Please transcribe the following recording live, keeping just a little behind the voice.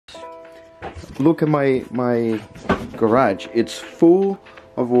look at my garage. It's full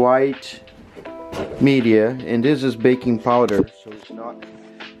of white media, and this is baking powder, so it's not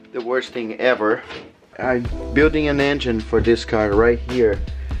the worst thing ever. I'm building an engine for this car right here,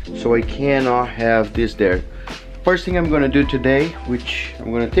 so I cannot have this there. First thing I'm gonna do today, which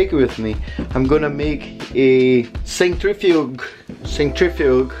I'm gonna take it with me, I'm gonna make a centrifuge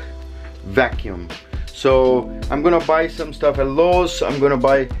vacuum. So I'm gonna buy some stuff at Lowe's. I'm gonna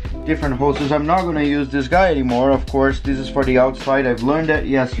buy different hoses. I'm not gonna use this guy anymore, of course. This is for the outside. I've learned that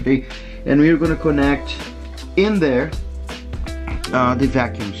yesterday. And we're gonna connect in there the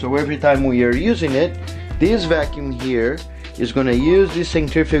vacuum. So every time we are using it, this vacuum here is gonna use this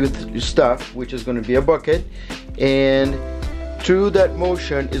centrifuge stuff, which is gonna be a bucket, and through that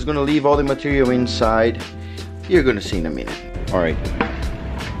motion is gonna leave all the material inside. You're gonna see in a minute. All right,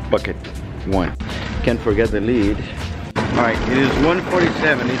 bucket one. Can't forget the lead. All right, it is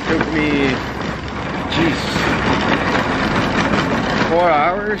 1:47. It took me, geez, 4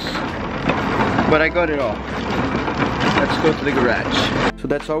 hours, but I got it all. Let's go to the garage. So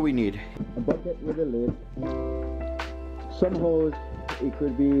that's all we need. A bucket with a lid. Some hose, it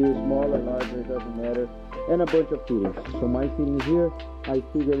could be small or larger, it doesn't matter. And a bunch of fittings. So my fittings here, I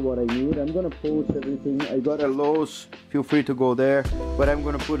figured what I need. I'm gonna post everything. I got a Lowe's, feel free to go there. But I'm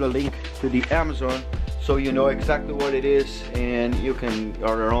gonna put a link to the Amazon so you know exactly what it is, and you can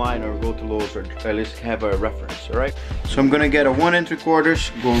order online or go to Lowe's, or at least have a reference, all right? So I'm gonna get a 1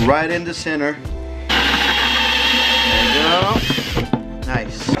 3/4, go right in the center. There you go.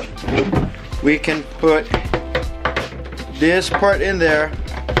 Nice. We can put this part in there,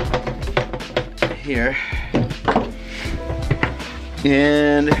 here,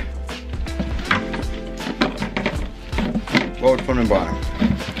 and go from the bottom.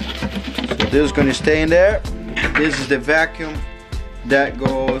 So this is going to stay in there. This is the vacuum that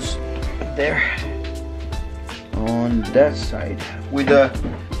goes there on that side with a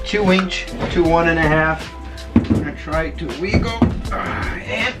 2-inch to 1.5. I'm gonna try to wiggle,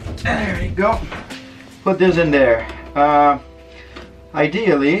 and there you go. Put this in there.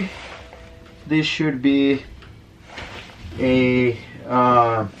 Ideally, this should be a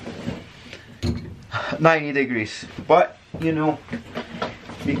 90 degrees, but you know,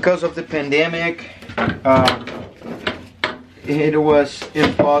 because of the pandemic, it was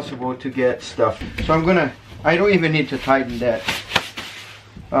impossible to get stuff. So I don't even need to tighten that.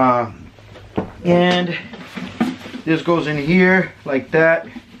 And this goes in here like that.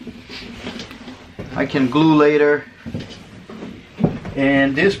 I can glue later.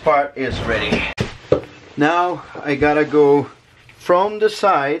 And this part is ready. Now I gotta go from the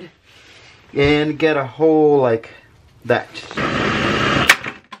side and get a hole like that.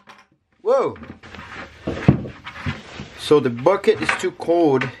 Whoa! So the bucket is too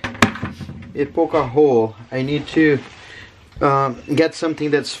cold. It poked a hole. I need to get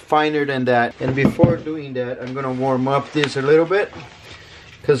something that's finer than that. And before doing that, I'm gonna warm up this a little bit,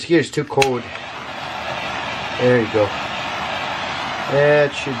 because here's too cold. There you go.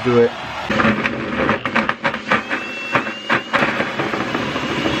 That should do it.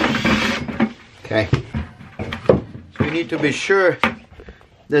 Okay. So you need to be sure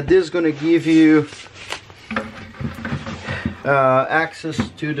that this is going to give you access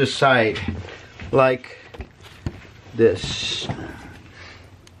to the side, like this.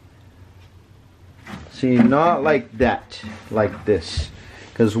 See, not like that, like this.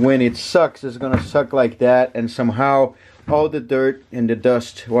 Because when it sucks, it's going to suck like that, and somehow all the dirt and the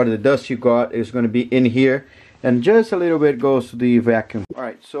dust, what the dust you got, is going to be in here, and just a little bit goes to the vacuum.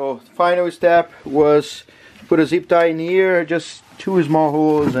 Alright, so final step was put a zip tie in here, just 2 small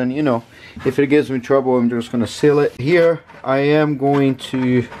holes, and you know, if it gives me trouble, I'm just going to seal it. Here I am going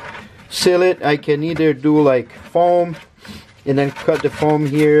to seal it. I can either do like foam and then cut the foam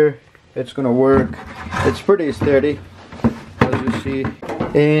here. It's going to work. It's pretty sturdy, as you see,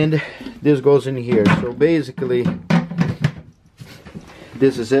 and this goes in here. So basically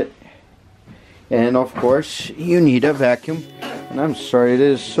this is it. And of course you need a vacuum. And I'm sorry, it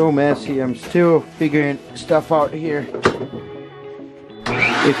is so messy. I'm still figuring stuff out here.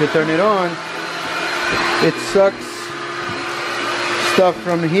 If you turn it on, it sucks stuff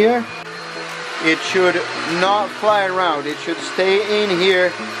from here. It should not fly around. It should stay in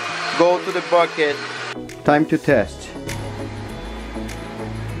here, go to the bucket. Time to test.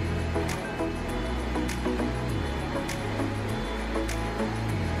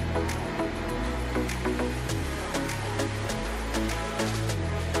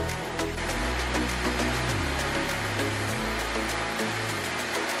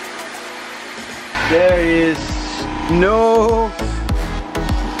 There is no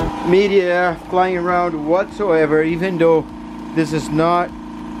media flying around whatsoever, even though this is not,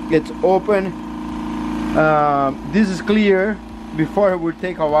 it's open. This is clear. Before it would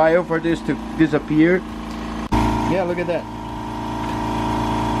take a while for this to disappear. Yeah, look at that.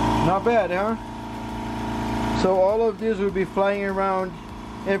 Not bad, huh? So all of this will be flying around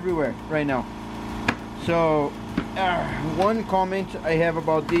everywhere right now. So one comment I have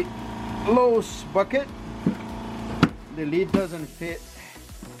about the Lowe's bucket, the lid doesn't fit.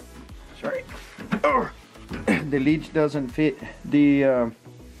 Sorry. The lid doesn't fit the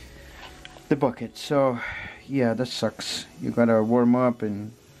bucket, so yeah, that sucks. You gotta warm up,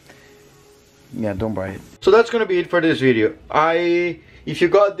 and yeah, don't buy it. So that's gonna be it for this video. If you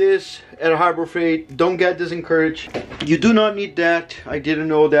got this at Harbor Freight, don't get this in Courage. You do not need that. I didn't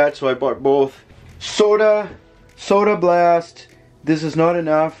know that, so I bought both. Soda blast. This is not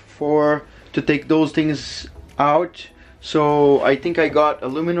enough to take those things out. So I think I got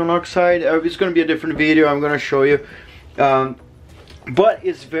aluminum oxide. It's gonna be a different video. I'm gonna show you. But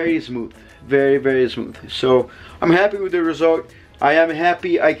it's very smooth, very smooth. So I'm happy with the result. I am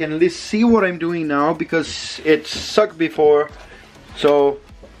happy I can at least see what I'm doing now, because it sucked before. So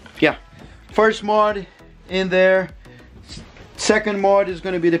yeah, first mod in there. Second mod is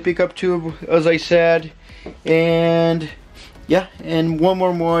going to be the pickup tube, as I said. And yeah, and one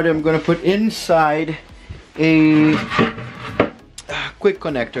more mod I'm going to put inside a quick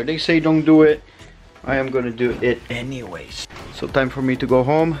connector. They say don't do it. I am going to do it anyways. So time for me to go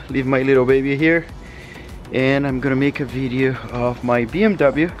home, leave my little baby here, and I'm going to make a video of my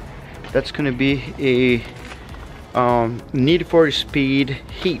BMW. That's going to be a Need for Speed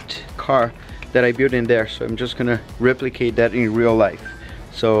Heat car that I built in there. So I'm just gonna replicate that in real life.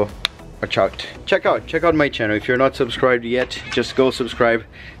 So watch out. Check out my channel. If you're not subscribed yet, just go subscribe.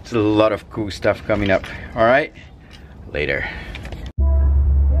 There's a lot of cool stuff coming up. All right, later.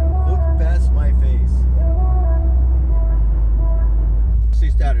 Look past my face. See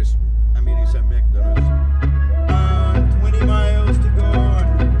status. I'm eating some McDonald's. 20 miles.